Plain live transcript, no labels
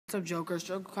What's up, Jokers?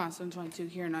 Joker Constant 22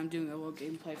 here, and I'm doing a little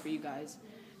gameplay for you guys.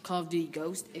 Call of Duty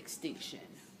Ghost Extinction.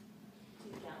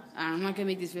 I'm not gonna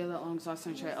make this video that long, so I was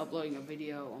gonna try uploading a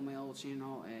video on my old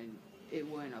channel, and it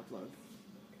wouldn't upload.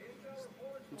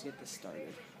 Let's get this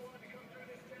started.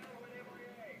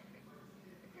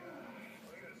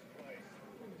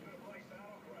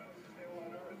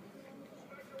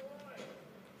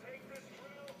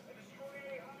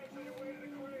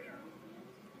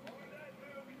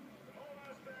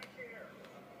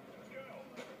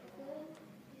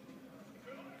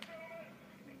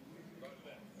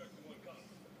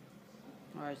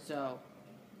 Alright, so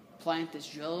plant this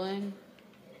drill in.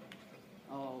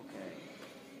 Oh, okay.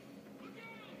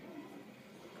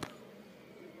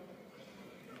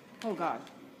 Oh god.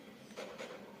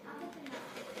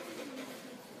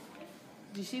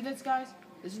 Do you see this, guys?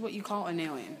 This is what you call an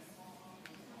alien.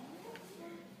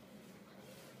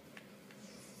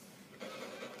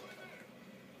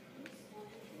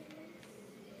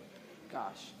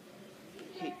 Gosh.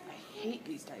 I hate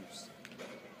these types.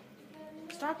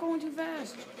 Stop going too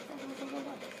fast. Go, go, go, go.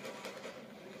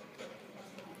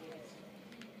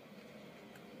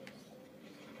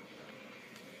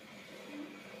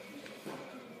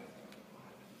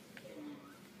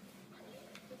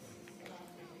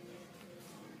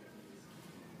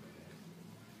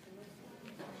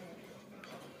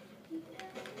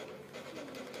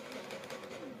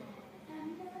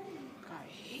 God, I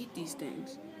hate these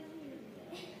things.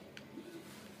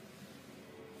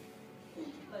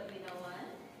 But you know what?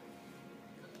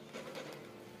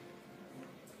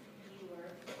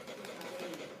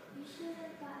 You should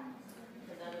have gotten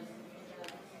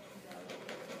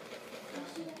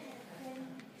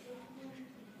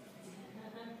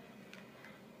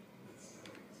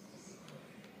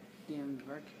Damn,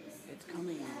 Rick, it's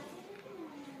coming out.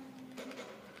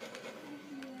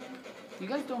 You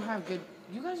guys don't have good.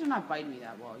 You guys are not biting me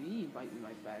that well. You need to bite me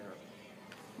like better.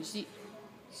 You see,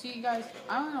 guys,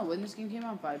 I don't know when this game came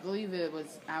out, but I believe it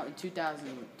was out in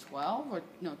 2012 or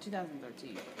no,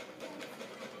 2013.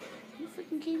 You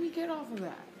freaking can't even get off of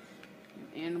that.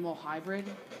 An animal hybrid.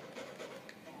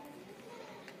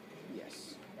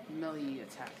 Yes, melee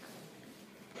attack.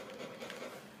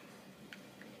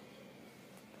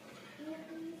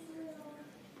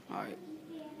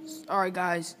 Alright,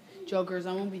 guys, Jokers,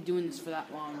 I won't be doing this for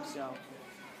that long, so.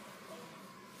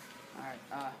 Alright,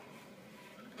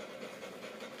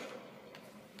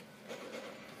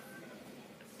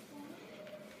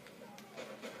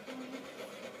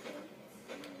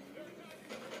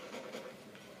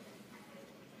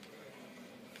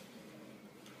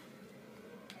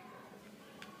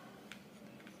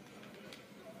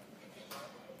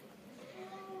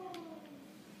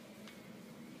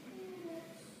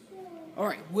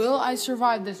 Alright, will I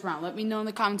survive this round? Let me know in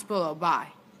the comments below. Bye.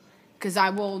 Because I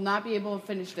will not be able to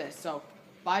finish this. So,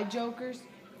 bye, Jokers.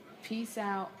 Peace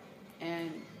out.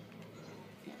 And,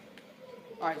 yeah.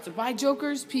 Alright, so bye,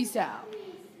 Jokers. Peace out.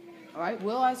 Alright,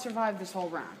 will I survive this whole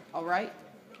round? Alright?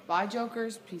 Bye,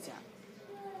 Jokers. Peace out.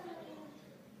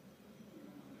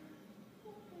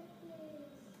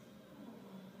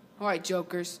 Alright,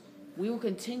 Jokers. We will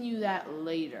continue that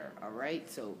later, alright?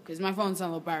 So, because my phone's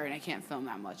on low battery and I can't film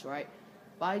that much, alright?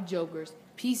 Bye, Jokers.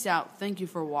 Peace out. Thank you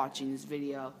for watching this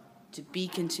video. To be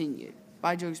continued.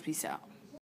 Bye, Jokers. Peace out.